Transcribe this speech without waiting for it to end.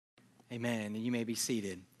Amen. And you may be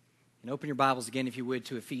seated. And open your Bibles again, if you would,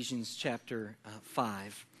 to Ephesians chapter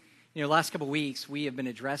 5. You know, last couple of weeks, we have been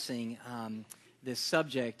addressing this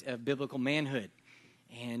subject of biblical manhood.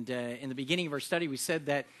 And in the beginning of our study, we said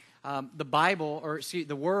that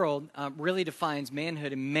the world really defines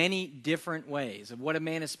manhood in many different ways of what a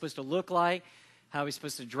man is supposed to look like, how he's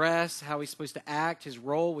supposed to dress, how he's supposed to act, his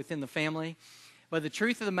role within the family. But the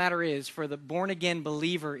truth of the matter is, for the born-again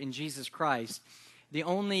believer in Jesus Christ, the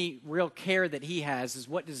only real care that he has is,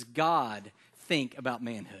 what does God think about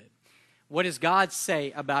manhood? What does God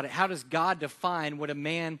say about it? How does God define what a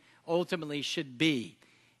man ultimately should be?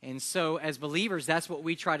 And so as believers, that's what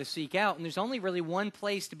we try to seek out. And there's only really one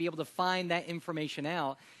place to be able to find that information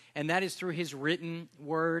out, and that is through his written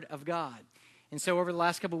Word of God. And so over the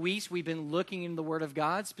last couple of weeks, we've been looking in the Word of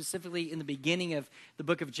God, specifically in the beginning of the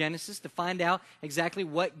book of Genesis, to find out exactly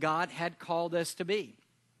what God had called us to be.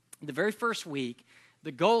 The very first week,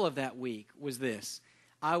 the goal of that week was this.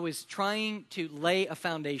 I was trying to lay a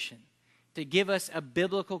foundation to give us a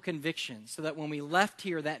biblical conviction so that when we left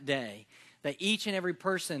here that day, that each and every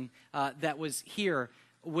person that was here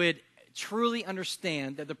would truly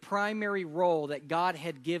understand that the primary role that God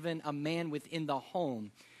had given a man within the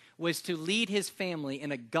home was to lead his family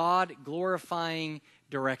in a God-glorifying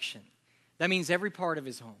direction. That means every part of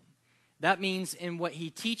his home. That means in what he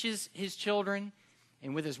teaches his children,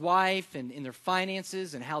 and with his wife, and in their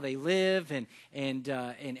finances, and how they live, and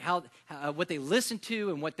how what they listen to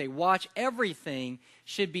and what they watch. Everything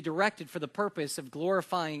should be directed for the purpose of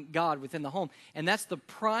glorifying God within the home. And that's the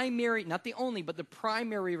primary, not the only, but the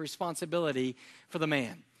primary responsibility for the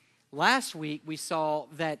man. Last week, we saw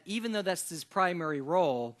that even though that's his primary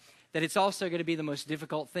role, that it's also going to be the most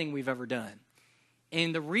difficult thing we've ever done.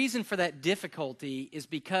 And the reason for that difficulty is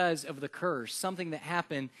because of the curse, something that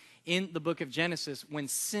happened in the book of Genesis when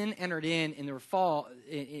sin entered in their fall,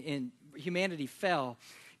 in humanity fell.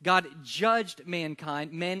 God judged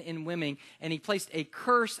mankind, men and women, and he placed a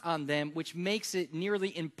curse on them, which makes it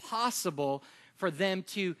nearly impossible for them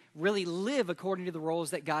to really live according to the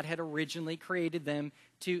roles that God had originally created them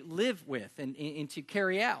to live with and to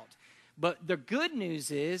carry out. But the good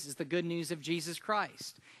news is the good news of Jesus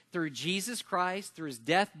Christ. Through Jesus Christ, through his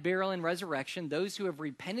death, burial, and resurrection, those who have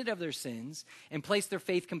repented of their sins and placed their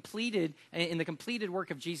faith in the completed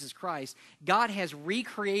work of Jesus Christ, God has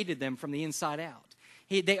recreated them from the inside out.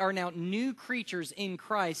 They are now new creatures in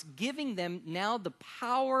Christ, giving them now the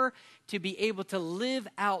power to be able to live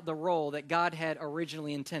out the role that God had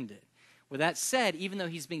originally intended. With that said, even though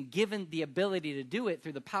he's been given the ability to do it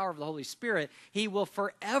through the power of the Holy Spirit, he will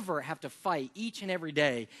forever have to fight each and every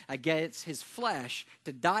day against his flesh,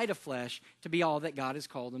 to die to flesh, to be all that God has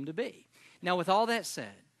called him to be. Now, with all that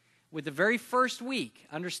said, with the very first week,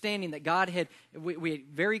 understanding that God we had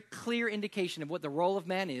very clear indication of what the role of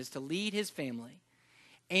man is, to lead his family,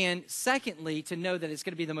 and secondly, to know that it's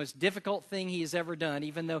going to be the most difficult thing he has ever done,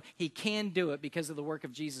 even though he can do it because of the work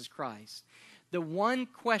of Jesus Christ. The one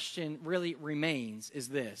question really remains is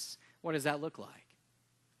this: what does that look like?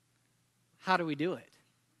 How do we do it?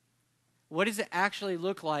 What does it actually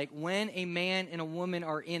look like when a man and a woman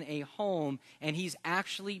are in a home and he's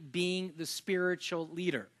actually being the spiritual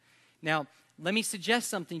leader? Now, let me suggest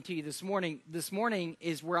something to you this morning. This morning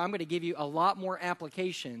is where I'm going to give you a lot more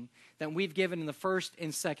application than we've given in the first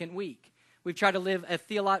and second week. We've tried to lay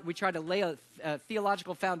a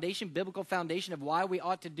theological foundation, biblical foundation of why we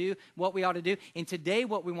ought to do what we ought to do. And today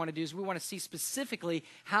what we want to do is we want to see specifically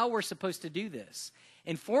how we're supposed to do this.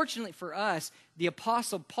 And fortunately for us, the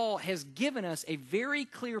Apostle Paul has given us a very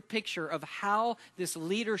clear picture of how this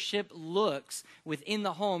leadership looks within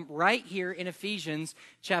the home right here in Ephesians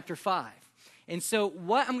chapter 5. And so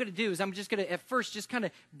what I'm going to do is I'm just going to at first just kind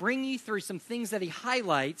of bring you through some things that he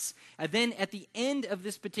highlights. And then at the end of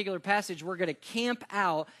this particular passage, we're going to camp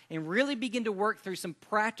out and really begin to work through some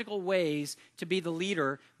practical ways to be the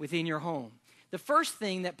leader within your home. The first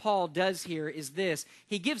thing that Paul does here is this.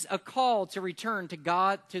 He gives a call to return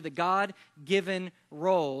to the God-given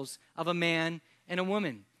roles of a man and a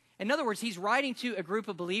woman. In other words, he's writing to a group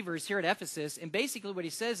of believers here at Ephesus, and basically what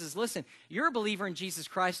he says is, listen, you're a believer in Jesus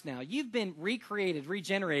Christ now. You've been recreated,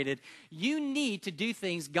 regenerated. You need to do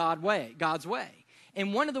things God's way.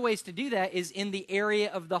 And one of the ways to do that is in the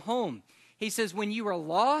area of the home. He says, when you were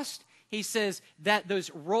lost, he says that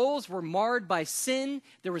those roles were marred by sin.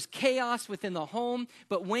 There was chaos within the home.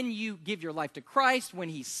 But when you give your life to Christ, when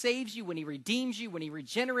he saves you, when he redeems you, when he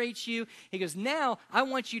regenerates you, he goes, now I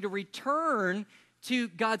want you to return to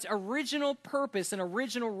God's original purpose and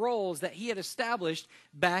original roles that he had established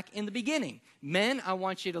back in the beginning. Men, I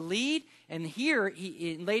want you to lead, and here,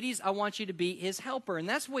 ladies, I want you to be his helper. And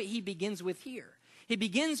that's what he begins with here. He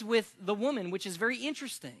begins with the woman, which is very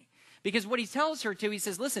interesting. Because what he tells her to, he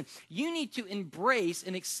says, listen, you need to embrace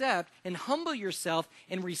and accept and humble yourself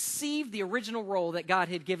and receive the original role that God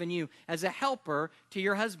had given you as a helper to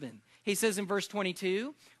your husband. He says in verse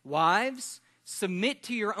 22, wives, submit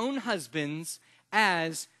to your own husbands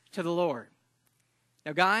as to the Lord.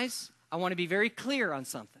 Now, guys, I want to be very clear on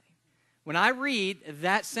something. When I read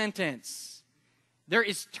that sentence, there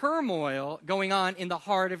is turmoil going on in the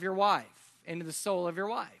heart of your wife, into the soul of your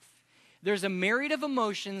wife. There's a myriad of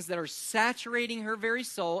emotions that are saturating her very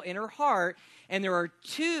soul in her heart, and there are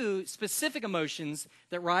two specific emotions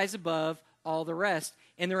that rise above all the rest,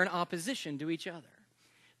 and they're in opposition to each other.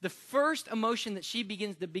 The first emotion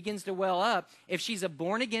that begins to well up, if she's a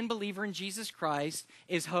born-again believer in Jesus Christ,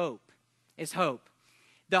 is hope.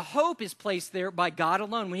 The hope is placed there by God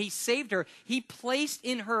alone. When he saved her, he placed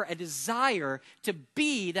in her a desire to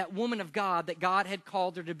be that woman of God that God had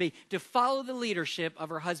called her to be, to follow the leadership of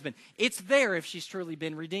her husband. It's there if she's truly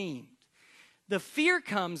been redeemed. The fear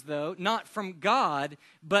comes, though, not from God,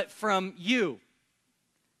 but from you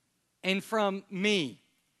and from me.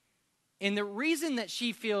 And the reason that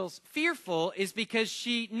she feels fearful is because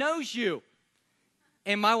she knows you.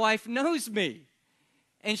 And my wife knows me.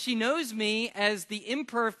 And she knows me as the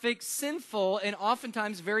imperfect, sinful, and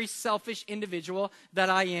oftentimes very selfish individual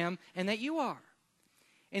that I am and that you are.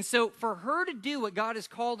 And so for her to do what God has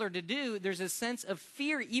called her to do, there's a sense of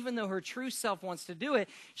fear, even though her true self wants to do it.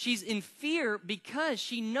 She's in fear because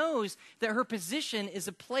she knows that her position is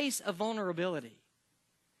a place of vulnerability.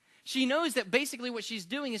 She knows that basically what she's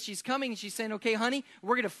doing is she's coming and she's saying, okay, honey,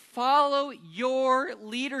 we're going to follow your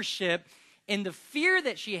leadership. And the fear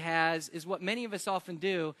that she has is what many of us often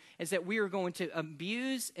do, is that we are going to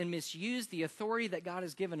abuse and misuse the authority that God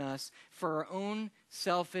has given us for our own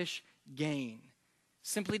selfish gain,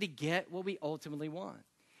 simply to get what we ultimately want.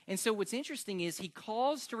 And so what's interesting is he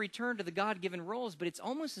calls to return to the God-given roles, but it's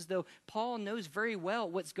almost as though Paul knows very well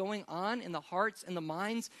what's going on in the hearts and the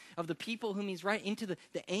minds of the people whom he's writing, into the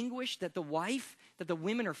anguish that the wife, that the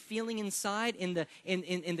women are feeling inside, in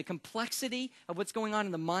the complexity of what's going on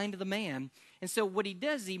in the mind of the man. And so what he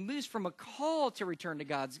does is he moves from a call to return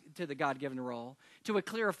to the God-given role to a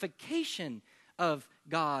clarification of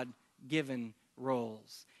God-given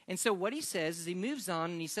roles. And so what he says is he moves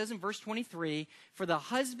on and he says in verse 23, for the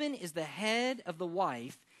husband is the head of the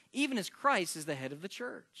wife, even as Christ is the head of the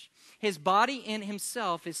church. His body in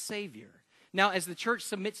himself is Savior. Now, as the church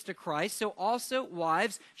submits to Christ, so also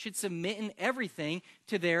wives should submit in everything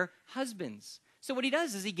to their husbands. So what he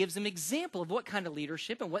does is he gives them example of what kind of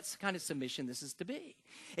leadership and what kind of submission this is to be.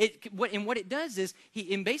 What it does is,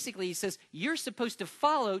 basically he says, you're supposed to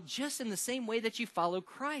follow just in the same way that you follow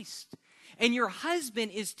Christ. And your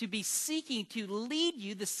husband is to be seeking to lead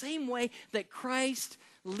you the same way that Christ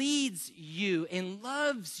leads you and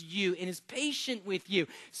loves you and is patient with you.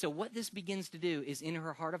 So what this begins to do is, in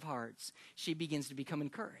her heart of hearts, she begins to become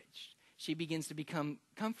encouraged. She begins to become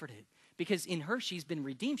comforted. Because in her, she's been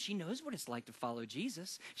redeemed. She knows what it's like to follow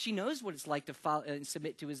Jesus. She knows what it's like to follow and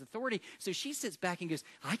submit to his authority. So she sits back and goes,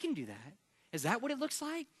 I can do that. Is that what it looks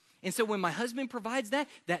like? And so when my husband provides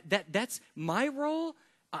that's my role,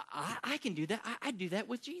 I can do that. I do that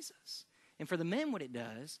with Jesus. And for the men, what it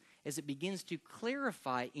does is it begins to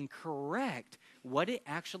clarify and correct what it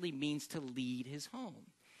actually means to lead his home.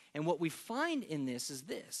 And what we find in this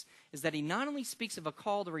is that he not only speaks of a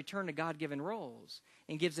call to return to God-given roles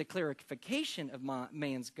and gives a clarification of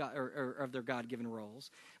of their God-given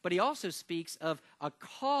roles, but he also speaks of a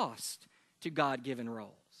cost to God-given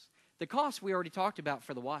roles. The cost we already talked about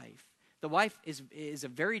for the wife. The wife is a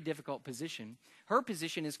very difficult position. Her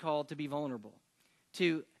position is called to be vulnerable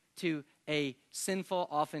to a sinful,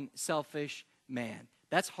 often selfish man.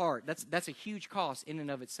 That's hard. That's a huge cost in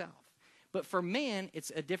and of itself. But for man,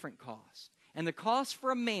 it's a different cost. And the cost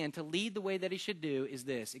for a man to lead the way that he should do is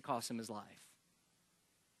this. It costs him his life.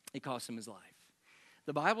 It costs him his life.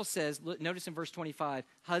 The Bible says, notice in verse 25,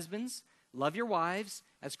 husbands, love your wives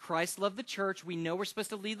as Christ loved the church. We know we're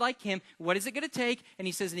supposed to lead like him. What is it going to take? And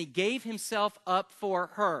he says, and he gave himself up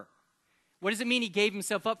for her. What does it mean he gave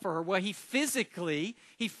himself up for her? Well, he physically,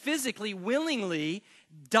 willingly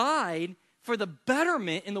died for the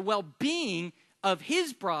betterment and the well-being of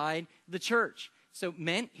his bride, the church. So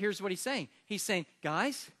men, here's what he's saying. He's saying,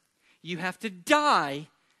 guys, you have to die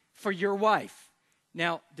for your wife.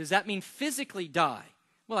 Now, does that mean physically die?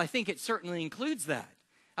 Well, I think it certainly includes that.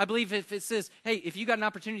 I believe if it says, hey, if you got an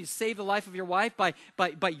opportunity to save the life of your wife by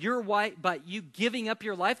you giving up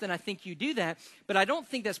your life, then I think you do that. But I don't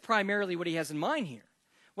think that's primarily what he has in mind here.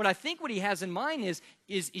 What I think what he has in mind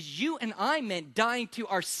is you and I meant dying to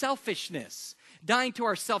our selfishness, dying to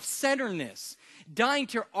our self-centeredness, dying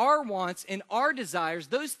to our wants and our desires,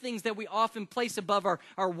 those things that we often place above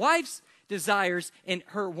our wife's desires and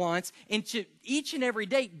her wants, and to each and every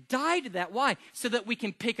day die to that. Why? So that we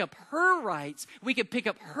can pick up her rights, we can pick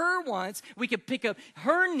up her wants, we can pick up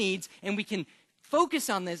her needs, and we can focus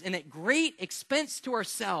on this, and at great expense to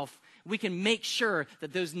ourselves, we can make sure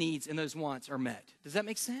that those needs and those wants are met. Does that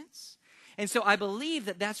make sense? And so I believe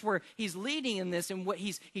that that's where he's leading in this and what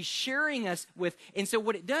he's sharing us with. And so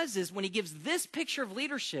what it does is when he gives this picture of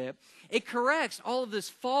leadership, it corrects all of those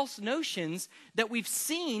false notions that we've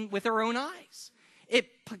seen with our own eyes. It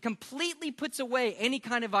completely puts away any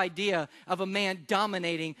kind of idea of a man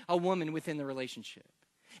dominating a woman within the relationship.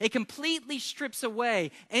 It completely strips away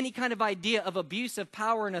any kind of idea of abuse of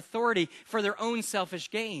power and authority for their own selfish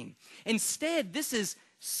gain. Instead, this is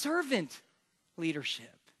servant leadership.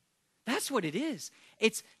 That's what it is.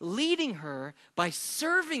 It's leading her by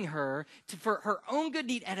serving her for her own good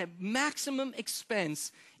need at a maximum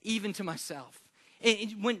expense, even to myself.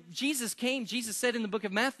 And when Jesus came, Jesus said in the book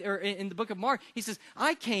of Matthew, or in the book of Mark, he says,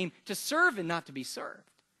 "I came to serve and not to be served."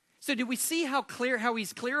 So do we see how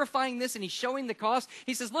he's clarifying this and he's showing the cost?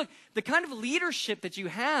 He says, look, the kind of leadership that you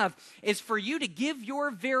have is for you to give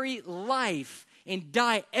your very life and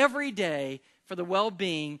die every day for the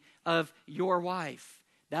well-being of your wife.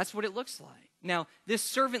 That's what it looks like. Now, this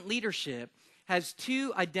servant leadership has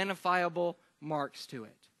two identifiable marks to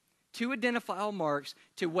it. Two identifiable marks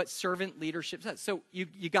to what servant leadership says. So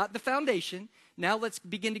you got the foundation. Now let's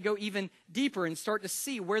begin to go even deeper and start to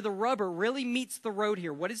see where the rubber really meets the road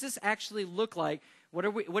here. What does this actually look like?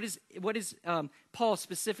 What is Paul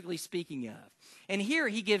specifically speaking of? And here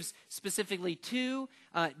he gives specifically two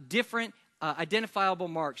different identifiable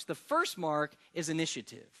marks. The first mark is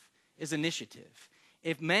initiative.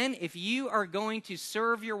 If you are going to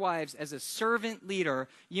serve your wives as a servant leader,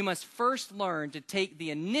 you must first learn to take the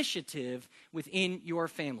initiative within your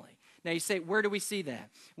family. Now you say, where do we see that?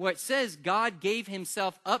 Well, it says God gave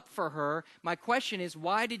himself up for her. My question is,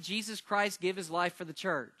 why did Jesus Christ give his life for the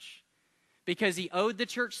church? Because he owed the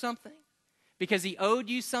church something? Because he owed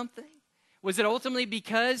you something? Was it ultimately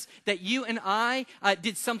because that you and I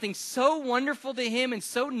did something so wonderful to him and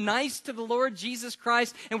so nice to the Lord Jesus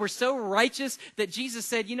Christ and were so righteous that Jesus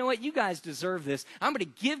said, you know what, you guys deserve this. I'm going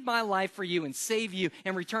to give my life for you and save you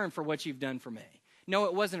in return for what you've done for me. No,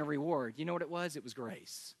 it wasn't a reward. You know what it was? It was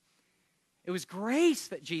grace. It was grace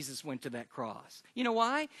that Jesus went to that cross. You know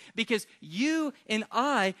why? Because you and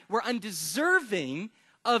I were undeserving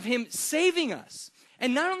of him saving us.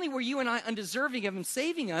 And not only were you and I undeserving of him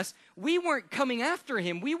saving us, we weren't coming after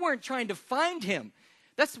him. We weren't trying to find him.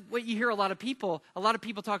 That's what you hear a lot of people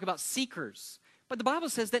talk about seekers. But the Bible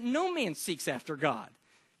says that no man seeks after God.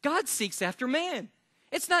 God seeks after man.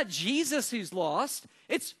 It's not Jesus who's lost.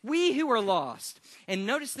 It's we who are lost. And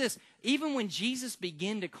notice this, even when Jesus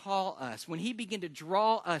began to call us, when he began to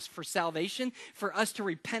draw us for salvation, for us to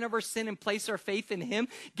repent of our sin and place our faith in him,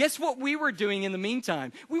 guess what we were doing in the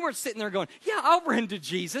meantime? We weren't sitting there going, yeah, I'll run to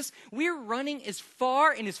Jesus. We're running as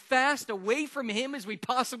far and as fast away from him as we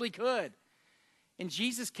possibly could. And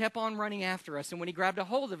Jesus kept on running after us. And when he grabbed a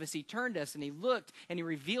hold of us, he turned us and he looked and he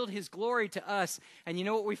revealed his glory to us. And you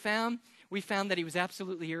know what we found? We found that he was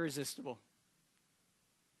absolutely irresistible.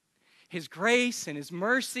 His grace and his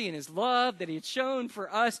mercy and his love that he had shown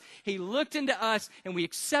for us, he looked into us and we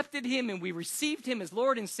accepted him and we received him as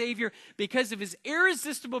Lord and Savior because of his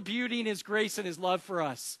irresistible beauty and his grace and his love for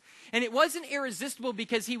us. And it wasn't irresistible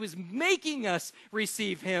because he was making us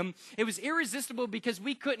receive him. It was irresistible because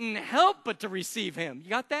we couldn't help but to receive him. You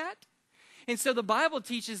got that? And so the Bible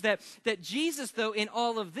teaches that Jesus, though, in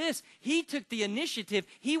all of this, he took the initiative,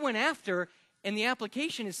 he went after. And the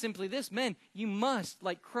application is simply this, men, you must,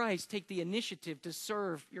 like Christ, take the initiative to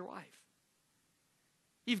serve your wife.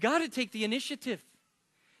 You've got to take the initiative.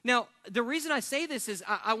 Now, the reason I say this is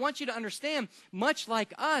I want you to understand, much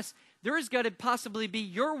like us, there is going to possibly be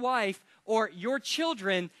your wife or your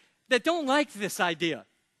children that don't like this idea.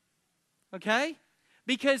 Okay?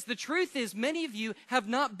 Because the truth is, many of you have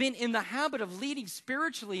not been in the habit of leading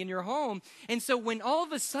spiritually in your home. And so when all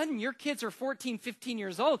of a sudden your kids are 14, 15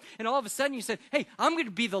 years old, and all of a sudden you said, hey, I'm going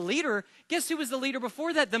to be the leader, guess who was the leader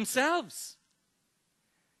before that? Themselves.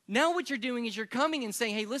 Now what you're doing is you're coming and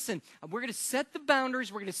saying, hey, listen, we're going to set the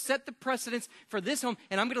boundaries, we're going to set the precedents for this home,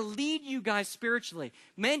 and I'm going to lead you guys spiritually.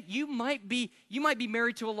 Men, you might be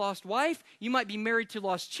married to a lost wife, you might be married to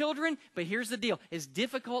lost children, but here's the deal. As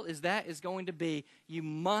difficult as that is going to be, you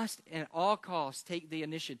must at all costs take the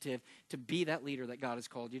initiative to be that leader that God has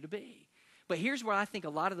called you to be. But here's where I think a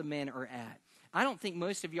lot of the men are at. I don't think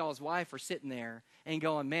most of y'all's wife are sitting there and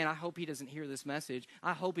going, man, I hope he doesn't hear this message.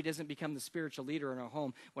 I hope he doesn't become the spiritual leader in our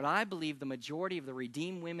home. What I believe the majority of the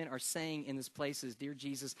redeemed women are saying in this place is, dear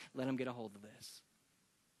Jesus, let him get a hold of this.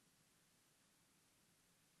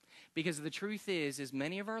 Because the truth is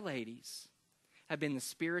many of our ladies have been the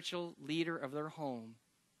spiritual leader of their home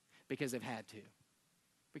because they've had to.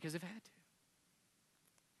 Because they've had to.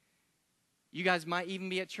 You guys might even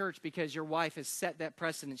be at church because your wife has set that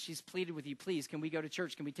precedent. She's pleaded with you, please, can we go to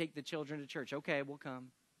church? Can we take the children to church? Okay, we'll come.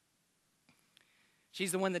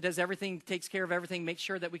 She's the one that does everything, takes care of everything, makes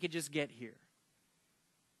sure that we could just get here.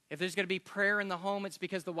 If there's going to be prayer in the home, it's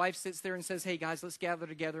because the wife sits there and says, hey, guys, let's gather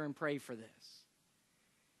together and pray for this.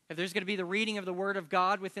 If there's going to be the reading of the Word of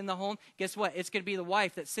God within the home, guess what? It's going to be the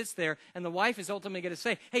wife that sits there, and the wife is ultimately going to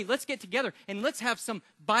say, hey, let's get together, and let's have some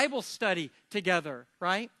Bible study together,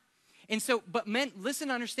 right? And so, but men,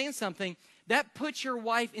 listen, understand something. That puts your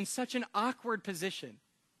wife in such an awkward position.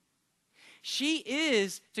 She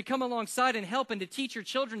is to come alongside and help and to teach her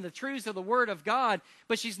children the truths of the Word of God,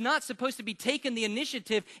 but she's not supposed to be taking the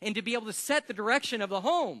initiative and to be able to set the direction of the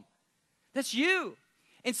home. That's you.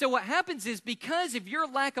 And so what happens is because of your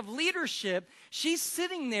lack of leadership, she's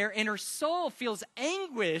sitting there and her soul feels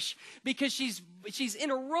anguish because she's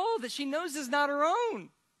in a role that she knows is not her own.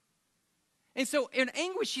 And so in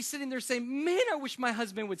anguish, she's sitting there saying, man, I wish my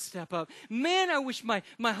husband would step up. Man, I wish my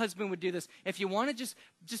husband would do this. If you want to just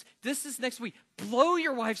this is next week, blow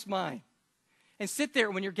your wife's mind. And sit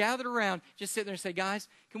there when you're gathered around, just sit there and say, guys,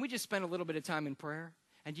 can we just spend a little bit of time in prayer?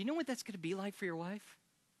 And do you know what that's going to be like for your wife?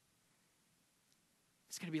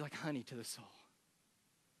 It's going to be like honey to the soul.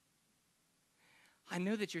 I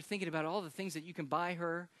know that you're thinking about all the things that you can buy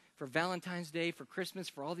her for Valentine's Day, for Christmas,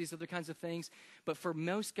 for all these other kinds of things. But for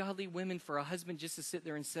most godly women, for a husband just to sit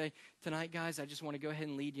there and say, tonight, guys, I just want to go ahead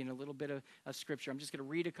and lead you in a little bit of Scripture. I'm just going to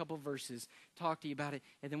read a couple verses, talk to you about it,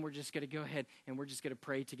 and then we're just going to go ahead and we're just going to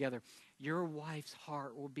pray together. Your wife's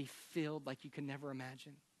heart will be filled like you can never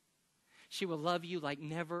imagine. She will love you like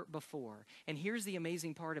never before. And here's the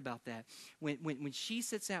amazing part about that. When she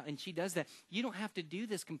sits out and she does that, you don't have to do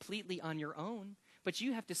this completely on your own, but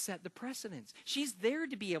you have to set the precedence. She's there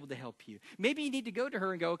to be able to help you. Maybe you need to go to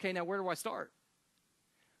her and go, okay, now where do I start?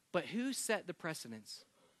 But who set the precedence?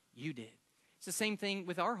 You did. It's the same thing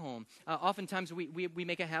with our home. Oftentimes we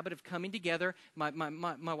make a habit of coming together. My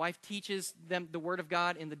wife teaches them the Word of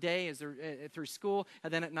God in the day as they're through school.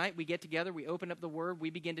 And then at night we get together, we open up the Word,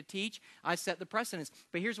 we begin to teach. I set the precedence.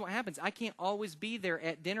 But here's what happens. I can't always be there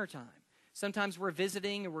at dinner time. Sometimes we're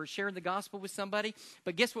visiting or we're sharing the gospel with somebody.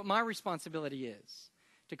 But guess what my responsibility is?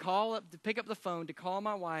 To pick up the phone, to call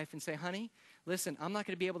my wife and say, honey, listen, I'm not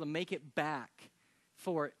going to be able to make it back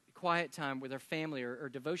for quiet time with our family or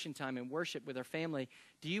devotion time and worship with our family.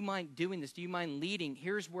 Do you mind doing this? Do you mind leading?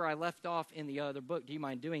 Here's where I left off in the other book. Do you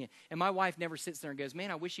mind doing it? And my wife never sits there and goes,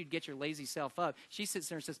 man, I wish you'd get your lazy self up. She sits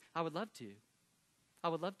there and says, I would love to. I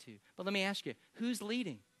would love to. But let me ask you, who's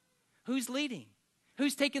leading? Who's leading?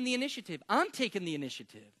 Who's taking the initiative? I'm taking the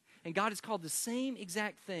initiative. And God has called the same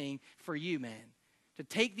exact thing for you, man, to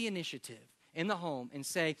take the initiative in the home and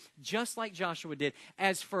say, just like Joshua did,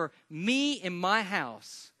 as for me and my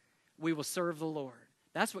house, we will serve the Lord.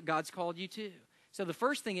 That's what God's called you to. So the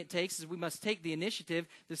first thing it takes is we must take the initiative.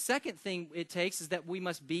 The second thing it takes is that we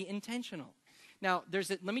must be intentional. Now,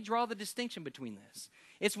 let me draw the distinction between this.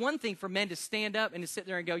 It's one thing for men to stand up and to sit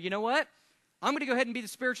there and go, you know what? I'm going to go ahead and be the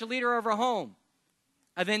spiritual leader of our home.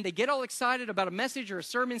 And then they get all excited about a message or a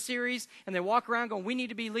sermon series, and they walk around going, we need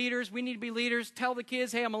to be leaders, we need to be leaders. Tell the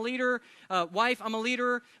kids, hey, I'm a leader. Wife, I'm a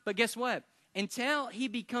leader. But guess what? Until he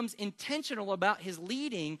becomes intentional about his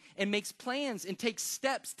leading and makes plans and takes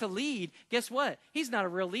steps to lead, guess what? He's not a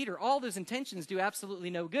real leader. All those intentions do absolutely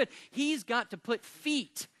no good. He's got to put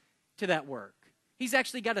feet to that work. He's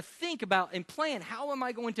actually got to think about and plan, how am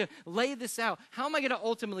I going to lay this out? How am I going to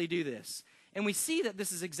ultimately do this? And we see that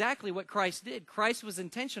this is exactly what Christ did. Christ was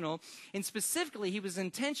intentional, and specifically he was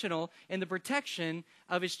intentional in the protection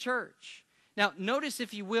of his church. Now, notice,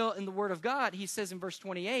 if you will, in the Word of God, he says in verse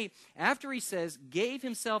 28, after he says, gave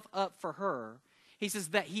himself up for her, he says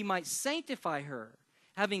that he might sanctify her,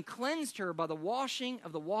 having cleansed her by the washing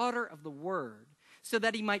of the water of the Word, so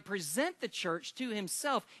that he might present the church to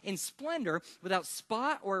himself in splendor, without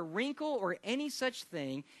spot or wrinkle or any such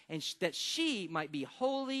thing, and that she might be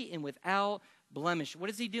holy and without blemish. What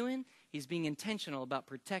is he doing? He's being intentional about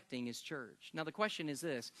protecting his church. Now, the question is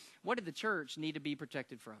this: what did the church need to be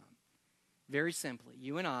protected from? Very simply,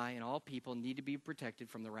 you and I and all people need to be protected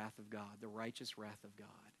from the wrath of God, the righteous wrath of God.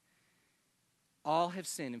 All have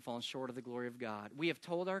sinned and fallen short of the glory of God. We have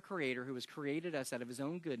told our Creator, who has created us out of his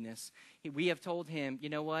own goodness, we have told him, you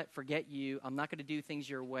know what, forget you. I'm not going to do things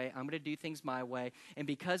your way. I'm going to do things my way. And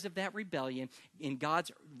because of that rebellion, in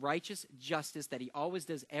God's righteous justice, that he always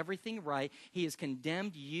does everything right, he has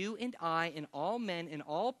condemned you and I and all men and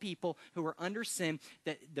all people who are under sin,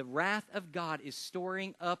 that the wrath of God is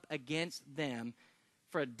storing up against them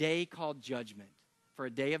for a day called judgment, for a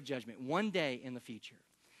day of judgment, one day in the future.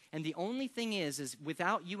 And the only thing is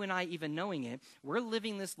without you and I even knowing it, we're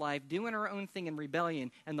living this life, doing our own thing in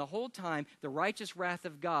rebellion, and the whole time, the righteous wrath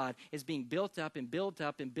of God is being built up and built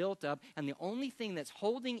up and built up, and the only thing that's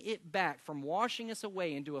holding it back from washing us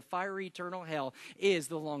away into a fiery eternal hell is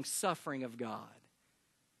the long-suffering of God.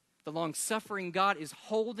 The long-suffering God is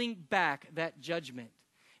holding back that judgment.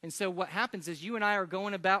 And so what happens is you and I are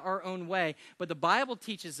going about our own way, but the Bible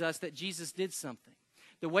teaches us that Jesus did something.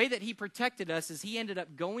 The way that he protected us is he ended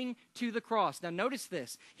up going to the cross. Now notice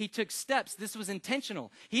this. He took steps. This was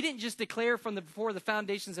intentional. He didn't just declare from before the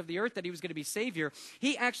foundations of the earth that he was going to be Savior.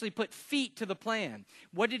 He actually put feet to the plan.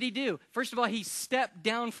 What did he do? First of all, he stepped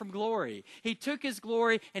down from glory. He took his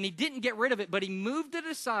glory and he didn't get rid of it, but he moved it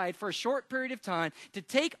aside for a short period of time to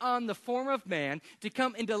take on the form of man, to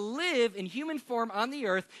come and to live in human form on the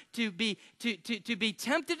earth, to be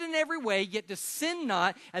tempted in every way, yet to sin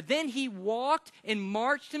not. And then he walked and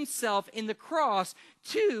marched himself in the cross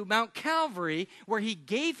to Mount Calvary, where he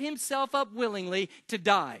gave himself up willingly to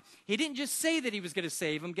die. He didn't just say that he was going to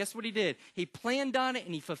save them. Guess what he did? He planned on it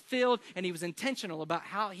and he fulfilled, and he was intentional about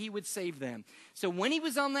how he would save them. So when he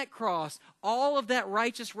was on that cross, all of that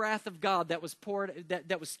righteous wrath of God that was poured,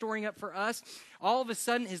 that was storing up for us, all of a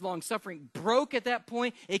sudden his long suffering broke at that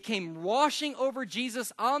point. It came washing over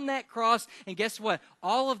Jesus on that cross, and guess what?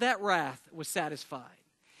 All of that wrath was satisfied.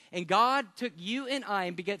 And God took you and I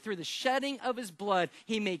and began through the shedding of his blood.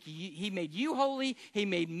 He made you holy. He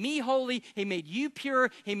made me holy. He made you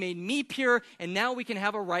pure. He made me pure. And now we can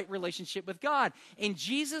have a right relationship with God. And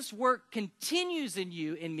Jesus' work continues in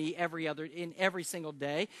you and me every single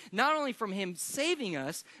day. Not only from him saving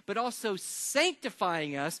us, but also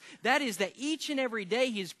sanctifying us. That is that each and every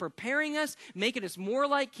day he is preparing us, making us more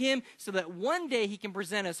like him, so that one day he can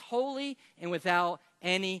present us holy and without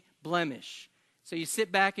any blemish. So you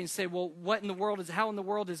sit back and say, well, how in the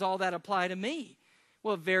world does all that apply to me?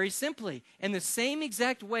 Well, very simply, in the same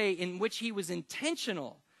exact way in which he was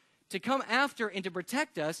intentional to come after and to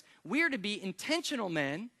protect us, we are to be intentional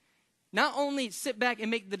men, not only sit back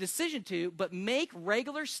and make the decision to, but make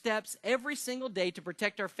regular steps every single day to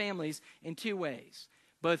protect our families in two ways,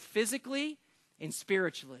 both physically and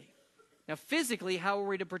spiritually. Now, physically, how are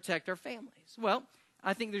we to protect our families? Well,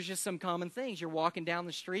 I think there's just some common things. You're walking down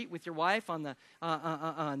the street with your wife on the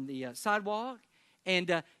sidewalk,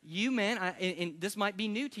 and you, man, and this might be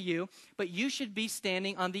new to you, but you should be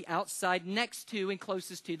standing on the outside next to and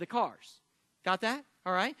closest to the cars. Got that?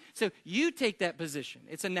 All right? So you take that position.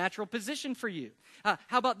 It's a natural position for you.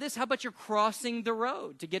 How about this? How about you're crossing the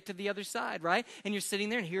road to get to the other side, right? And you're sitting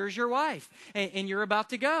there, and here's your wife, and you're about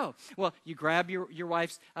to go. Well, you grab your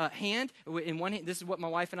wife's hand. In one hand, this is what my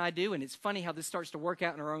wife and I do, and it's funny how this starts to work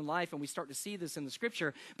out in our own life, and we start to see this in the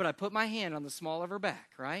Scripture, but I put my hand on the small of her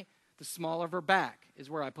back, right? The small of her back is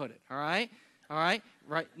where I put it, all right? All right?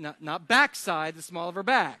 Right? Not backside, the small of her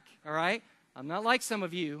back, all right? I'm not like some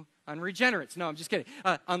of you unregenerates. No, I'm just kidding.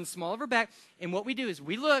 On the small of her back, and what we do is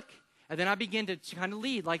we look, and then I begin to kind of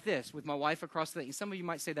lead like this with my wife across the thing. And some of you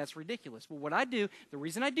might say that's ridiculous. Well, what I do, the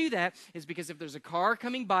reason I do that is because if there's a car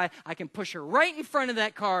coming by, I can push her right in front of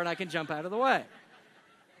that car and I can jump out of the way.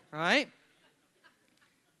 Right?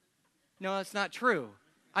 No, that's not true.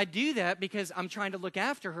 I do that because I'm trying to look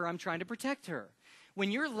after her. I'm trying to protect her.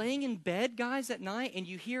 When you're laying in bed, guys, at night, and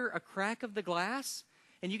you hear a crack of the glass,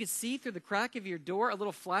 and you can see through the crack of your door a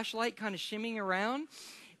little flashlight kind of shimmying around,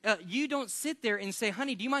 you don't sit there and say,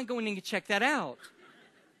 honey, do you mind going in to check that out?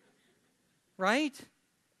 Right?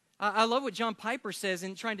 I love what John Piper says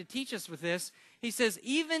in trying to teach us with this. He says,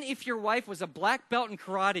 even if your wife was a black belt in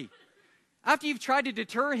karate, after you've tried to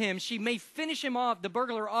deter him, she may finish him off, the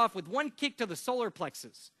burglar off, with one kick to the solar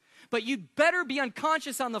plexus. But you'd better be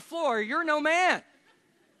unconscious on the floor, or you're no man.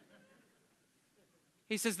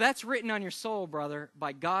 He says, that's written on your soul, brother,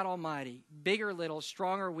 by God Almighty. Big or little,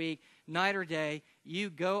 strong or weak, night or day, you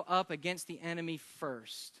go up against the enemy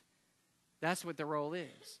first. That's what the role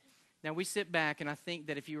is. Now, we sit back, and I think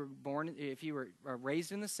that if you were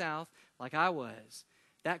raised in the South, like I was,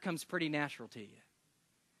 that comes pretty natural to you.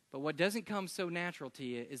 But what doesn't come so natural to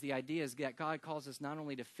you is the idea is that God calls us not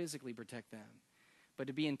only to physically protect them, but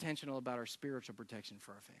to be intentional about our spiritual protection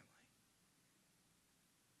for our family.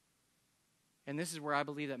 And this is where I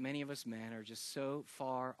believe that many of us men are just so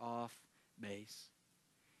far off base.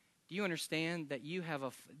 Do you understand that you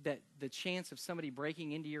have that the chance of somebody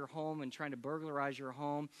breaking into your home and trying to burglarize your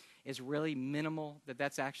home is really minimal,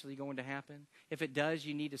 that's actually going to happen? If it does,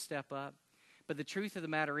 you need to step up. But the truth of the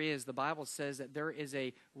matter is, the Bible says that there is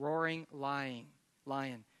a roaring lion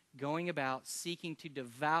going about seeking to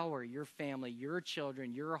devour your family, your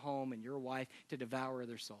children, your home, and your wife, to devour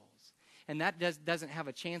their souls. And that doesn't have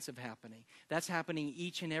a chance of happening. That's happening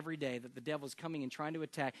each and every day, that the devil's coming and trying to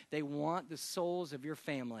attack. They want the souls of your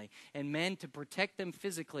family. And men, to protect them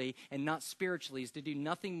physically and not spiritually is to do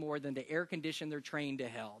nothing more than to air condition their train to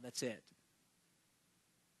hell. That's it.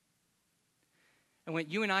 And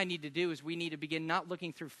what you and I need to do is we need to begin not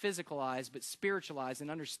looking through physical eyes, but spiritual eyes,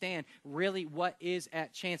 and understand really what is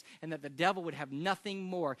at chance, and that the devil would have nothing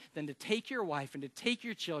more than to take your wife and to take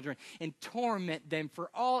your children and torment them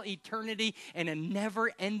for all eternity in a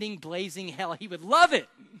never-ending blazing hell. He would love it.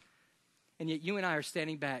 And yet you and I are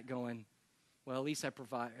standing back going, well, at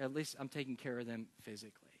least I'm taking care of them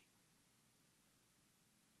physically.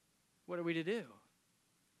 What are we to do?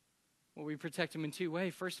 Well, we protect them in two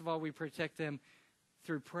ways. First of all, we protect them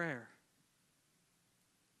through prayer.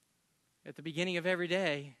 At the beginning of every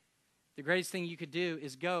day, the greatest thing you could do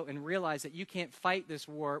is go and realize that you can't fight this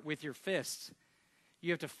war with your fists. You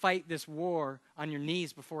have to fight this war on your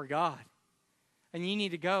knees before God. And you need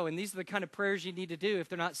to go, and these are the kind of prayers you need to do. If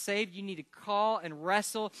they're not saved, you need to call and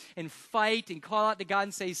wrestle and fight and call out to God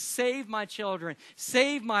and say, save my children,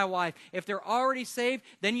 save my wife. If they're already saved,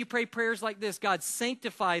 then you pray prayers like this: God,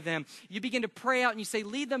 sanctify them. You begin to pray out and you say,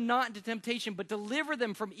 lead them not into temptation, but deliver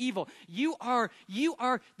them from evil. You are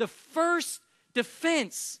the first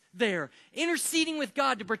defense there, interceding with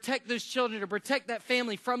God to protect those children, to protect that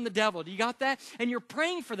family from the devil. Do you got that? And you're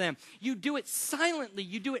praying for them. You do it silently.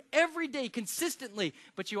 You do it every day, consistently,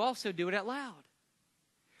 but you also do it out loud.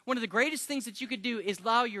 One of the greatest things that you could do is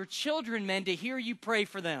allow your children, men, to hear you pray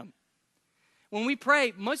for them. When we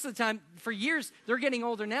pray, most of the time, for years, they're getting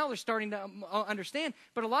older now, they're starting to understand,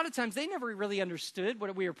 but a lot of times they never really understood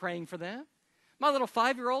what we were praying for them. My little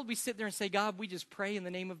 5-year-old, we sit there and say, God, we just pray in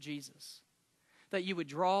the name of Jesus, that you would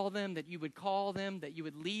draw them, that you would call them, that you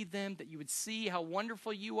would lead them, that you would see how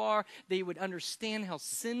wonderful you are, that you would understand how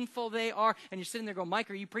sinful they are. And you're sitting there going,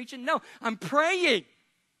 Mike, are you preaching? No, I'm praying.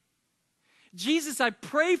 Jesus, I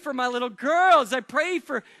pray for my little girls. I pray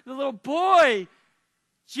for the little boy.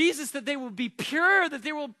 Jesus, that they will be pure, that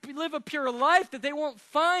they will live a pure life, that they won't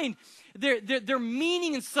find their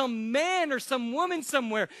meaning in some man or some woman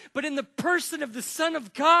somewhere, but in the person of the Son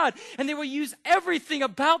of God, and they will use everything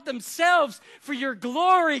about themselves for your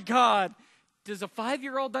glory, God. Does a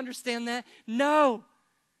 5-year-old understand that? No.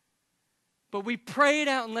 But we pray it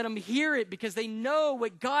out and let them hear it because they know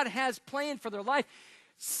what God has planned for their life.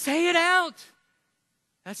 Say it out.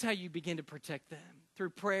 That's how you begin to protect them,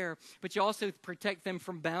 through prayer, but you also protect them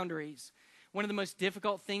from boundaries. One of the most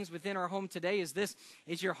difficult things within our home today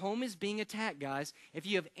is your home is being attacked, guys. If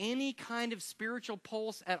you have any kind of spiritual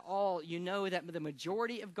pulse at all, you know that the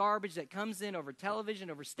majority of garbage that comes in over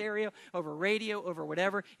television, over stereo, over radio, over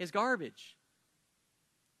whatever, is garbage.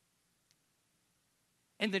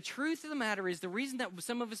 And the truth of the matter is, the reason that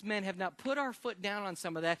some of us men have not put our foot down on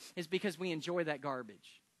some of that is because we enjoy that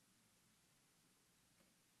garbage.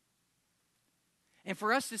 And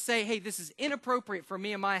for us to say, hey, this is inappropriate for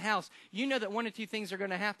me and my house, you know that one of two things are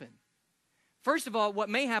going to happen. First of all, what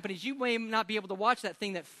may happen is you may not be able to watch that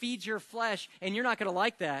thing that feeds your flesh, and you're not going to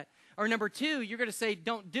like that. Or number two, you're going to say,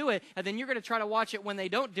 don't do it, and then you're going to try to watch it when they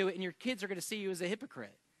don't do it, and your kids are going to see you as a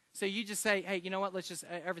hypocrite. So you just say, hey, you know what, let's just,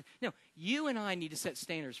 everything. No, you and I need to set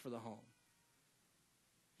standards for the home.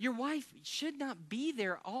 Your wife should not be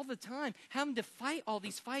there all the time, having to fight all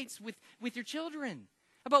these fights with your children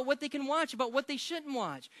about what they can watch, about what they shouldn't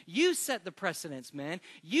watch. You set the precedence, man.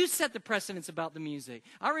 You set the precedence about the music.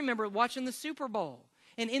 I remember watching the Super Bowl.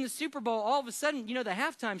 And in the Super Bowl, all of a sudden, you know, the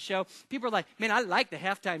halftime show, people are like, man, I like the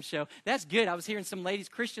halftime show. That's good. I was hearing some ladies,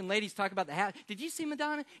 Christian ladies, talk about the Did you see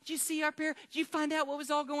Madonna? Did you see up here? Did you find out what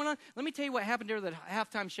was all going on? Let me tell you what happened during the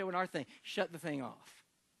halftime show in our thing. Shut the thing off.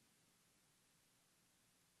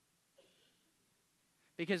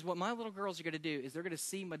 Because what my little girls are going to do is they're going to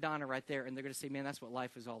see Madonna right there, and they're going to say, man, that's what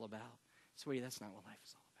life is all about. Sweetie, that's not what life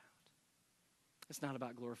is all about. It's not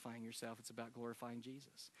about glorifying yourself. It's about glorifying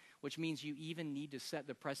Jesus, which means you even need to set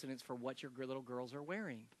the precedence for what your little girls are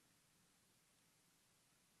wearing.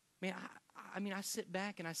 Man, I sit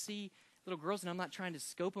back and I see little girls, and I'm not trying to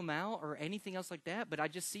scope them out or anything else like that, but I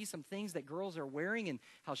just see some things that girls are wearing and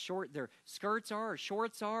how short their skirts are or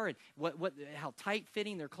shorts are and how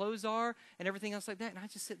tight-fitting their clothes are and everything else like that. And I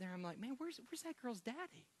just sit there and I'm like, man, where's that girl's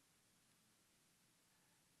daddy?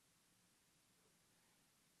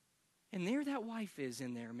 And there that wife is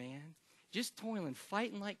in there, man, just toiling,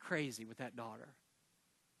 fighting like crazy with that daughter.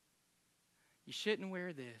 You shouldn't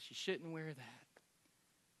wear this. You shouldn't wear that.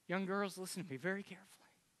 Young girls, listen to me very carefully.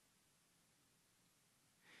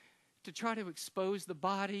 To try to expose the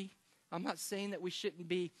body, I'm not saying that we shouldn't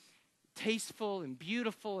be tasteful and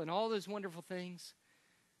beautiful and all those wonderful things.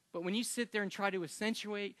 But when you sit there and try to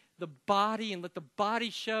accentuate the body and let the body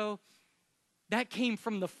show, that came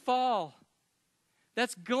from the fall.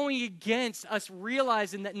 That's going against us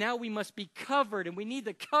realizing that now we must be covered and we need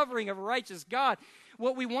the covering of a righteous God.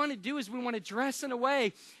 What we want to do is we want to dress in a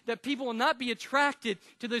way that people will not be attracted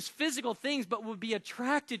to those physical things, but will be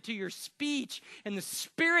attracted to your speech and the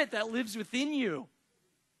spirit that lives within you.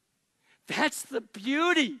 That's the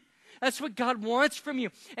beauty. That's what God wants from you.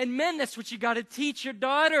 And men, that's what you got to teach your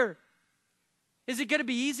daughter. Is it going to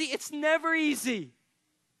be easy? It's never easy.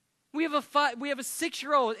 We have a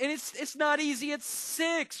 6-year-old, and it's not easy at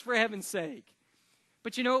 6, for heaven's sake.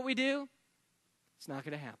 But you know what we do? It's not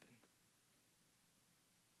going to happen.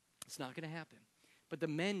 It's not going to happen. But the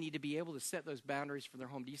men need to be able to set those boundaries for their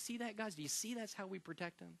home. Do you see that, guys? Do you see that's how we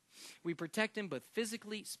protect them? We protect them both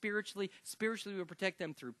physically, spiritually. Spiritually, we protect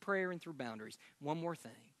them through prayer and through boundaries. One more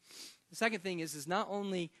thing. The second thing is not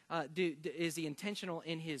only is he intentional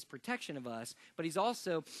in his protection of us, but he's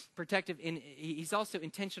also he's also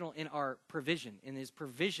intentional in our provision, in his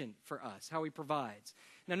provision for us, how he provides.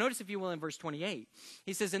 Now notice, if you will, in verse 28,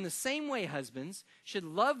 he says, "In the same way, husbands should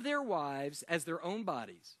love their wives as their own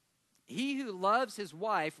bodies. He who loves his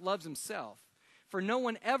wife loves himself. For no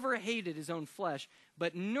one ever hated his own flesh,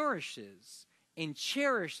 but nourishes and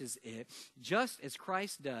cherishes it, just as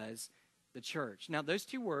Christ does the church." Now, those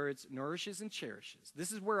two words, nourishes and cherishes,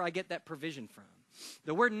 this is where I get that provision from.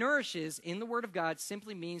 The word nourishes in the Word of God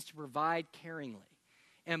simply means to provide caringly.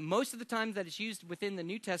 And most of the time that it's used within the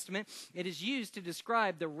New Testament, it is used to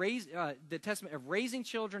describe the testament of raising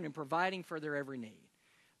children and providing for their every need.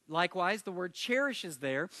 Likewise, the word cherishes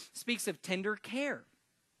there speaks of tender care.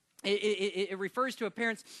 It refers to a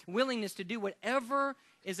parent's willingness to do whatever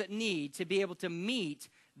is at need to be able to meet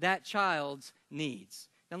that child's needs.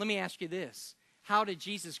 Now, let me ask you this. How did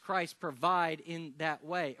Jesus Christ provide in that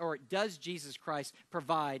way? Or does Jesus Christ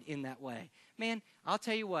provide in that way? Man, I'll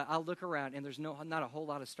tell you what, I'll look around and there's not a whole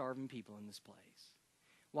lot of starving people in this place.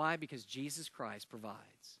 Why? Because Jesus Christ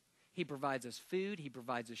provides. He provides us food. He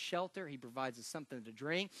provides us shelter. He provides us something to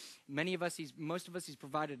drink. Most of us, he's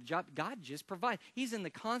provided a job. God just provides. He's in the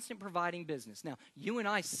constant providing business. Now, you and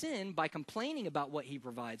I sin by complaining about what he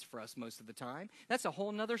provides for us most of the time. That's a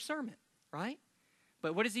whole nother sermon, right?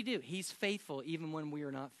 But what does he do? He's faithful even when we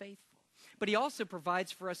are not faithful. But he also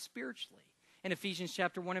provides for us spiritually. In Ephesians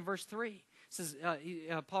chapter 1 and verse 3, says,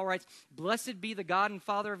 Paul writes, "Blessed be the God and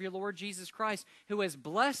Father of your Lord Jesus Christ, who has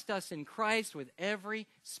blessed us in Christ with every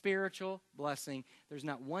spiritual blessing." There's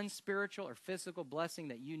not one spiritual or physical blessing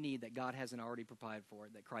that you need that God hasn't already provided for,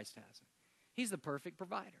 that Christ hasn't. He's the perfect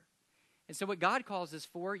provider. And so what God calls us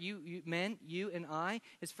for, you men, you and I,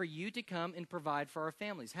 is for you to come and provide for our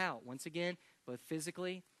families. How? Once again, both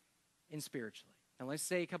physically and spiritually. Now let's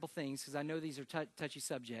say a couple things, because I know these are touchy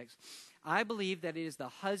subjects. I believe that it is the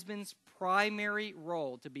husband's primary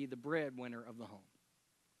role to be the breadwinner of the home,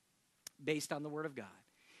 based on the Word of God.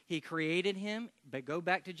 He created him, but go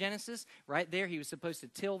back to Genesis. Right there, he was supposed to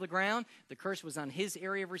till the ground. The curse was on his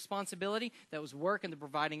area of responsibility. That was work and the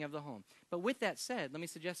providing of the home. But with that said, let me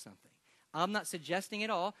suggest something. I'm not suggesting at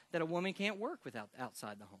all that a woman can't work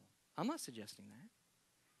outside the home. I'm not suggesting that.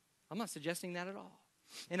 I'm not suggesting that at all.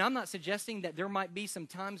 And I'm not suggesting that there might be some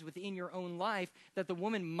times within your own life that the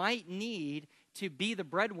woman might need to be the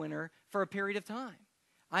breadwinner for a period of time.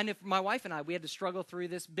 I know my wife and I, we had to struggle through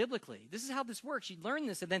this biblically. This is how this works. You learn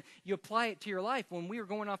this, and then you apply it to your life. When we were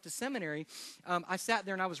going off to seminary, I sat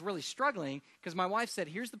there and I was really struggling because my wife said,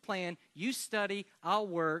 "Here's the plan. You study, I'll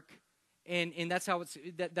work." And that's how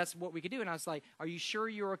that's what we could do. And I was like, "Are you sure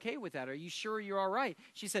you're okay with that? Are you sure you're all right?"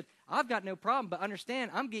 She said, "I've got no problem, but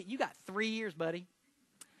understand, you got 3 years, buddy.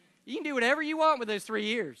 You can do whatever you want with those 3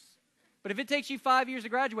 years. But if it takes you 5 years to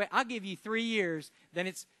graduate, I'll give you 3 years, then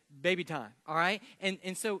it's baby time, all right?"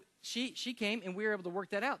 And so she came, and we were able to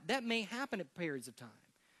work that out. That may happen at periods of time.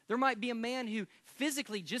 There might be a man who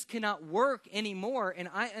physically just cannot work anymore, and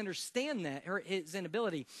I understand that, his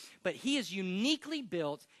inability. But he is uniquely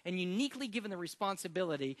built and uniquely given the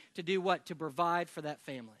responsibility to do what? To provide for that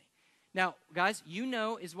family. Now, guys, you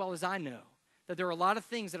know as well as I know that there are a lot of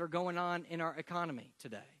things that are going on in our economy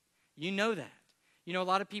today. You know that. You know, a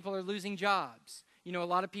lot of people are losing jobs. You know, a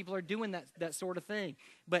lot of people are doing that sort of thing.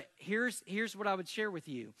 But here's what I would share with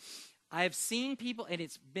you. I have seen people, and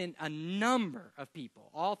it's been a number of people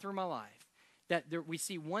all through my life, we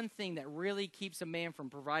see one thing that really keeps a man from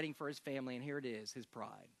providing for his family, and here it is, his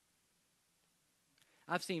pride.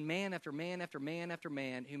 I've seen man after man after man after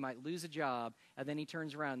man who might lose a job, and then he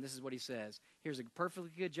turns around, and this is what he says. Here's a perfectly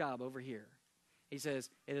good job over here. He says,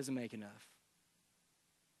 it doesn't make enough.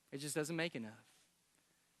 It just doesn't make enough.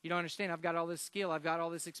 You don't understand. I've got all this skill. I've got all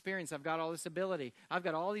this experience. I've got all this ability. I've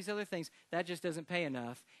got all these other things. That just doesn't pay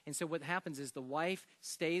enough. And so what happens is the wife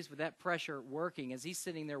stays with that pressure working as he's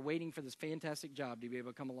sitting there waiting for this fantastic job to be able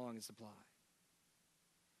to come along and supply.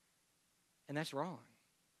 And that's wrong.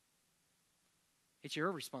 It's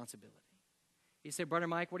your responsibility. You say, Brother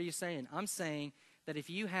Mike, what are you saying? I'm saying that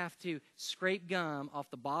if you have to scrape gum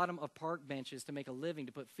off the bottom of park benches to make a living,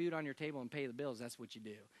 to put food on your table and pay the bills, that's what you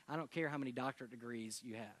do. I don't care how many doctorate degrees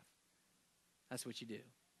you have. That's what you do.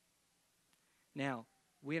 Now,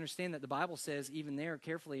 we understand that the Bible says, even there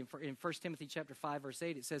carefully, in 1 Timothy chapter 5, verse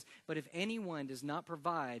 8, it says, but if anyone does not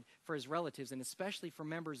provide for his relatives, and especially for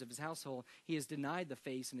members of his household, he is denied the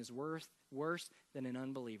faith and is worse than an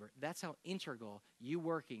unbeliever. That's how integral you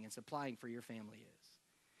working and supplying for your family is.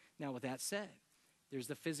 Now, with that said, there's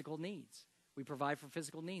the physical needs. We provide for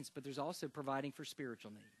physical needs, but there's also providing for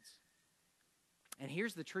spiritual needs. And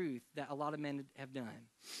here's the truth that a lot of men have done.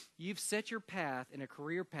 You've set your path in a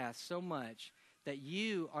career path so much that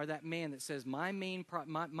you are that man that says, my main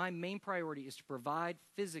priority is to provide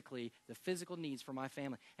physically the physical needs for my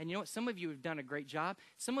family. And you know what? Some of you have done a great job.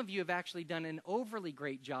 Some of you have actually done an overly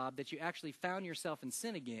great job that you actually found yourself in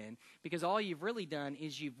sin again, because all you've really done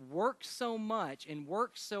is you've worked so much and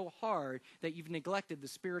worked so hard that you've neglected the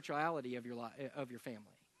spirituality of your family.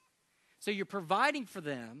 So you're providing for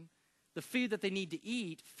them the food that they need to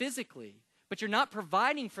eat physically, but you're not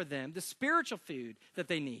providing for them the spiritual food that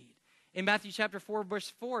they need. In Matthew chapter 4,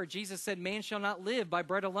 verse 4, Jesus said, man shall not live by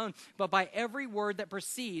bread alone, but by every word that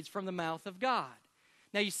proceeds from the mouth of God.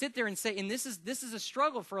 Now you sit there and say, and this is a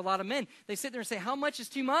struggle for a lot of men. They sit there and say, how much is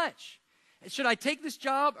too much? Should I take this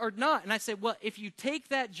job or not? And I say, well, if you take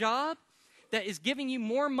that job that is giving you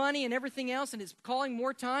more money and everything else and it's calling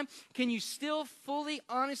more time, can you still fully,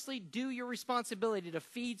 honestly do your responsibility to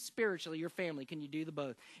feed spiritually your family? Can you do the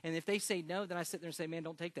both? And if they say no, then I sit there and say, man,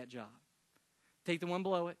 don't take that job. Take the one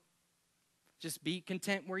below it. Just be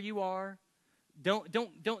content where you are. Don't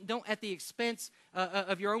at the expense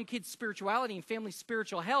of your own kids' spirituality and family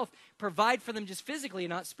spiritual health, provide for them just physically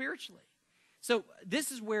and not spiritually. So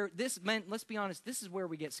this is where man, let's be honest, this is where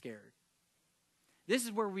we get scared. This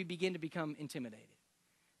is where we begin to become intimidated.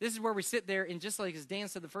 This is where we sit there, and just like as Dan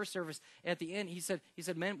said the first service, at the end, he said,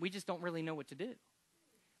 man, we just don't really know what to do.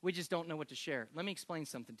 We just don't know what to share. Let me explain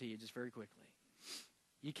something to you just very quickly.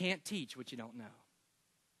 You can't teach what you don't know.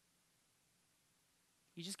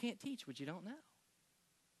 You just can't teach what you don't know.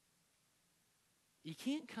 You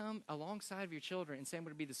can't come alongside of your children and say, I'm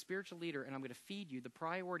going to be the spiritual leader and I'm going to feed you. The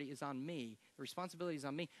priority is on me. The responsibility is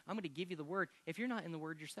on me. I'm going to give you the word if you're not in the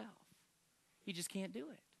word yourself. You just can't do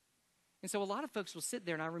it. And so a lot of folks will sit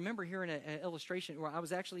there, and I remember hearing an illustration where I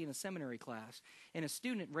was actually in a seminary class, and a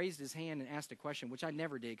student raised his hand and asked a question, which I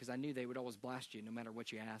never did because I knew they would always blast you no matter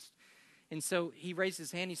what you asked. And so he raised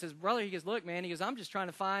his hand. He says, brother, he goes, look, man, he goes, I'm just trying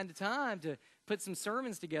to find the time to put some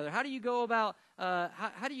sermons together. How do you go about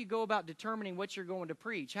determining what you're going to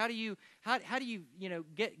preach? How do you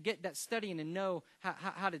get that studying and know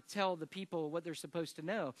how to tell the people what they're supposed to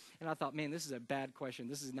know? And I thought, man, this is a bad question.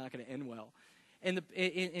 This is not going to end well. And the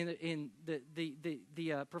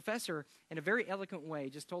professor, in a very eloquent way,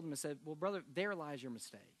 just told him and said, well, brother, there lies your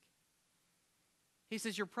mistake. He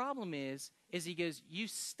says, your problem is he goes, you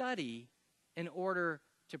study in order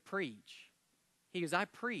to preach. He goes, I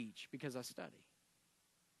preach because I study.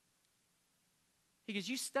 He goes,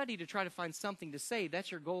 you study to try to find something to say.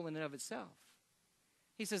 That's your goal in and of itself.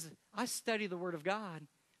 He says, I study the Word of God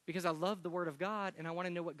because I love the Word of God and I want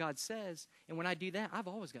to know what God says. And when I do that, I've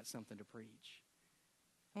always got something to preach.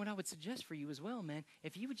 And what I would suggest for you as well, man,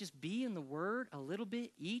 if you would just be in the Word a little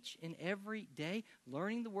bit each and every day,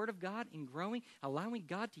 learning the Word of God and growing, allowing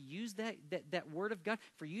God to use that Word of God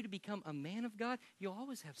for you to become a man of God, you'll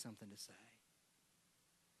always have something to say.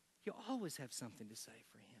 You'll always have something to say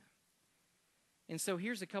for Him. And so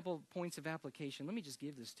here's a couple points of application. Let me just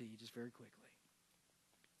give this to you just very quickly.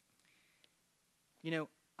 You know,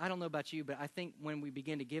 I don't know about you, but I think when we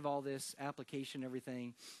begin to give all this application and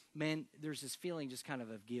everything, man, there's this feeling just kind of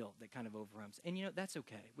guilt that kind of overwhelms. And, you know, that's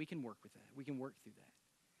okay. We can work with that. We can work through that.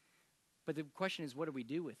 But the question is, what do we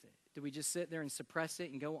do with it? Do we just sit there and suppress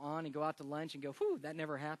it and go on and go out to lunch and go, whew, that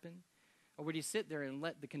never happened? Or would you sit there and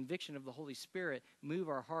let the conviction of the Holy Spirit move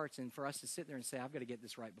our hearts and for us to sit there and say, I've got to get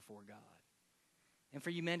this right before God? And for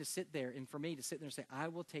you men to sit there and for me to sit there and say, I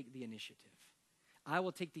will take the initiative. I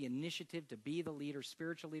will take the initiative to be the leader,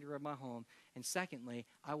 spiritual leader of my home. And secondly,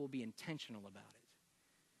 I will be intentional about it.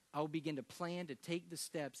 I will begin to plan to take the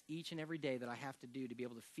steps each and every day that I have to do to be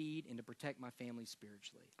able to feed and to protect my family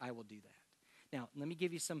spiritually. I will do that. Now, let me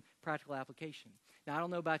give you some practical application. Now, I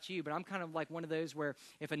don't know about you, but I'm kind of like one of those where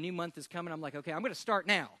if a new month is coming, I'm like, okay, I'm going to start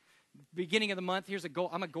now. Beginning of the month, here's a goal.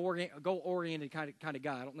 I'm a goal-oriented kind of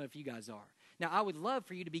guy. I don't know if you guys are. Now, I would love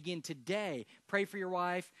for you to begin today. Pray for your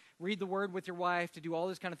wife, read the word with your wife, to do all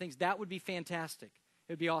those kind of things. That would be fantastic.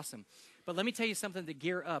 It would be awesome. But let me tell you something to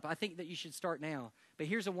gear up. I think that you should start now. But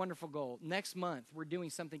here's a wonderful goal. Next month, we're doing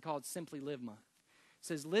something called Simply Live Month. It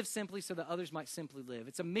says, live simply so that others might simply live.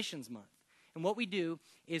 It's a missions month. And what we do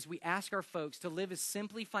is we ask our folks to live as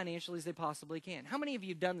simply financially as they possibly can. How many of you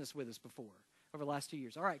have done this with us before over the last 2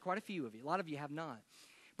 years? All right, quite a few of you. A lot of you have not.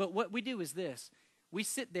 But what we do is this. We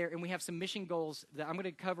sit there and we have some mission goals that I'm going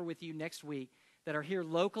to cover with you next week that are here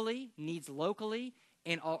locally, needs locally,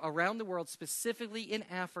 and all around the world, specifically in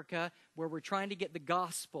Africa, where we're trying to get the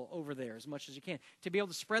gospel over there as much as you can. To be able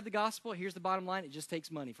to spread the gospel, here's the bottom line, it just takes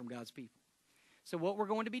money from God's people. So what we're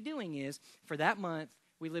going to be doing is, for that month,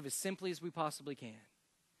 we live as simply as we possibly can.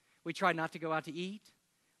 We try not to go out to eat.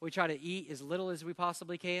 We try to eat as little as we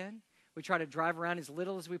possibly can. We try to drive around as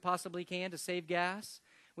little as we possibly can to save gas.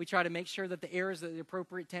 We try to make sure that the air is at the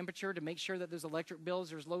appropriate temperature, to make sure that those electric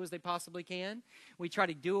bills are as low as they possibly can. We try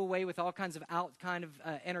to do away with all kinds of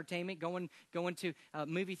entertainment, going to a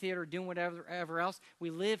movie theater, doing whatever else.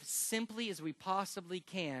 We live simply as we possibly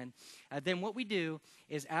can. Then what we do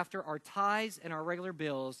is, after our tithes and our regular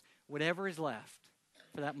bills, whatever is left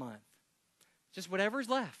for that month, just whatever is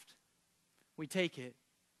left, we take it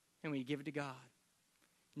and we give it to God.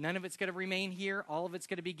 None of it's going to remain here. All of it's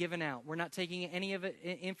going to be given out. We're not taking any of it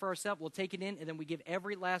in for ourselves. We'll take it in, and then we give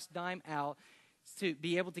every last dime out to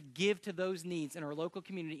be able to give to those needs in our local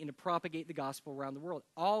community and to propagate the gospel around the world.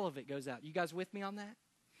 All of it goes out. You guys with me on that?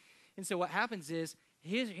 And so what happens is,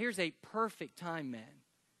 here's a perfect time, men,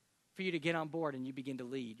 for you to get on board and you begin to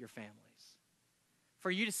lead your families. For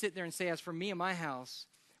you to sit there and say, as for me and my house,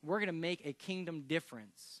 we're going to make a kingdom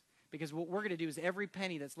difference. Because what we're going to do is every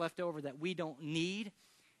penny that's left over that we don't need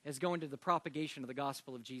is going to the propagation of the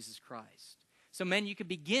gospel of Jesus Christ. So, men, you can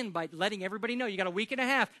begin by letting everybody know you got a week and a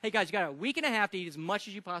half. Hey, guys, you got a week and a half to eat as much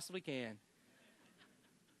as you possibly can.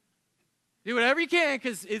 Do whatever you can,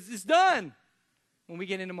 because it's done when we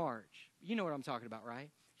get into March. You know what I'm talking about, right?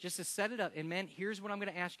 Just to set it up. And, men, here's what I'm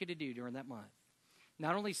going to ask you to do during that month.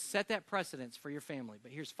 Not only set that precedence for your family,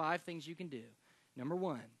 but here's 5 things you can do. Number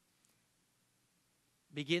 1,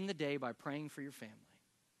 begin the day by praying for your family.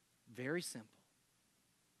 Very simple.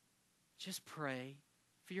 Just pray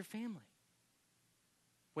for your family.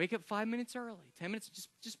 Wake up 5 minutes early, 10 minutes,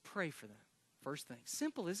 just pray for them. First thing.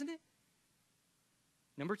 Simple, isn't it?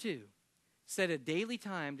 Number 2, set a daily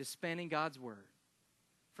time to spend in God's Word.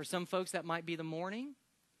 For some folks, that might be the morning.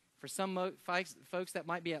 For some folks, that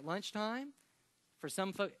might be at lunchtime. For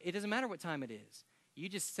some folks, it doesn't matter what time it is. You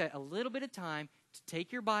just set a little bit of time to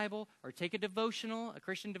take your Bible or take a devotional, a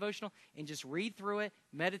Christian devotional, and just read through it,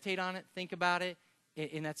 meditate on it, think about it,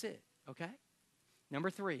 and that's it, okay? Number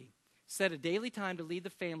 3, set a daily time to lead the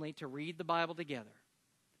family to read the Bible together.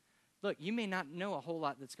 Look, you may not know a whole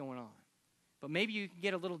lot that's going on, but maybe you can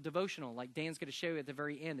get a little devotional like Dan's going to show you at the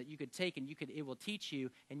very end that you could take and it will teach you,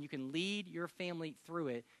 and you can lead your family through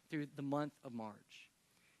it through the month of March.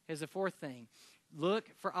 Here's the 4th thing. Look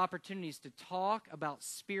for opportunities to talk about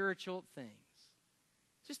spiritual things.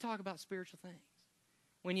 Just talk about spiritual things.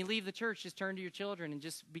 When you leave the church, just turn to your children and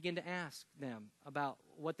just begin to ask them about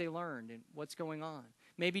what they learned and what's going on.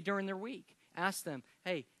 Maybe during their week, ask them,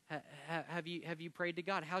 hey, have you prayed to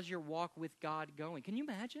God? How's your walk with God going? Can you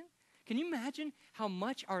imagine? Can you imagine how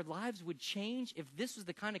much our lives would change if this was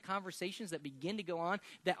the kind of conversations that begin to go on,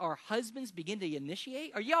 that our husbands begin to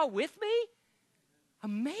initiate? Are y'all with me?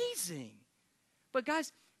 Amazing. But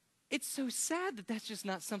guys, it's so sad that that's just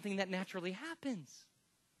not something that naturally happens.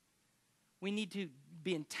 We need to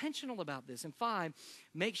be intentional about this. And 5,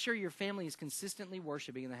 make sure your family is consistently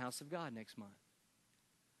worshiping in the house of God next month.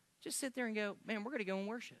 Just sit there and go, man, we're going to go and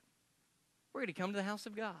worship. We're going to come to the house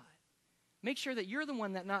of God. Make sure that you're the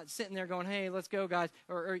one that not sitting there going, hey, let's go, guys.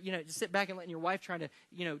 Or just sit back and letting your wife try to,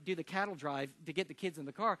 do the cattle drive to get the kids in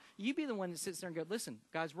the car. You be the one that sits there and go, listen,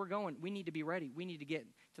 guys, we're going. We need to be ready. We need to get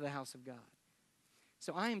to the house of God.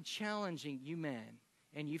 So I am challenging you men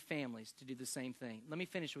and you families to do the same thing. Let me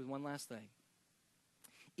finish with one last thing.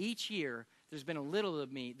 Each year, there's been a little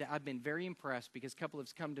of me that I've been very impressed because a couple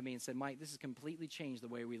have come to me and said, Mike, this has completely changed the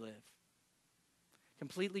way we live.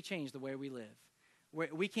 Completely changed the way we live.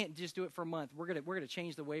 We can't just do it for a month. We're gonna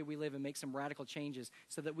change the way we live and make some radical changes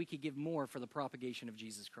so that we could give more for the propagation of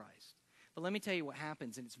Jesus Christ. But let me tell you what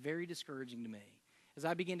happens, and it's very discouraging to me. As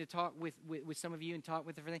I begin to talk with some of you and talk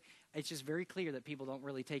with everything, it's just very clear that people don't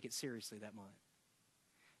really take it seriously that month.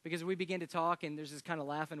 Because we begin to talk, and there's this kind of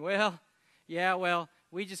laughing,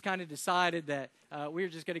 we just kind of decided that we were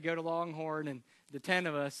just going to go to Longhorn, and the 10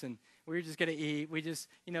 of us, and we were just going to eat. We just,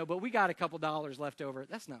 but we got a couple dollars left over.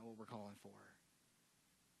 That's not what we're calling for.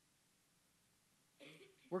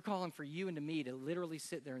 We're calling for you and to me to literally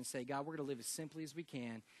sit there and say, God, we're going to live as simply as we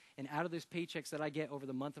can. And out of those paychecks that I get over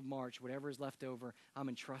the month of March, whatever is left over, I'm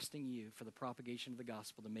entrusting you for the propagation of the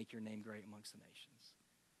gospel to make your name great amongst the nations.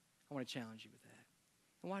 I want to challenge you with that.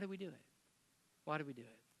 And why do we do it? Why do we do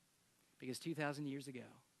it? Because 2,000 years ago,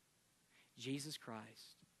 Jesus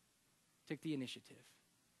Christ took the initiative,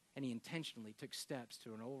 and he intentionally took steps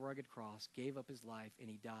to an old rugged cross, gave up his life, and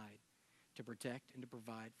he died to protect and to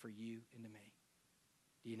provide for you and to me.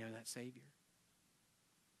 Do you know that Savior?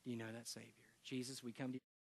 Do you know that Savior? Jesus, we come to you.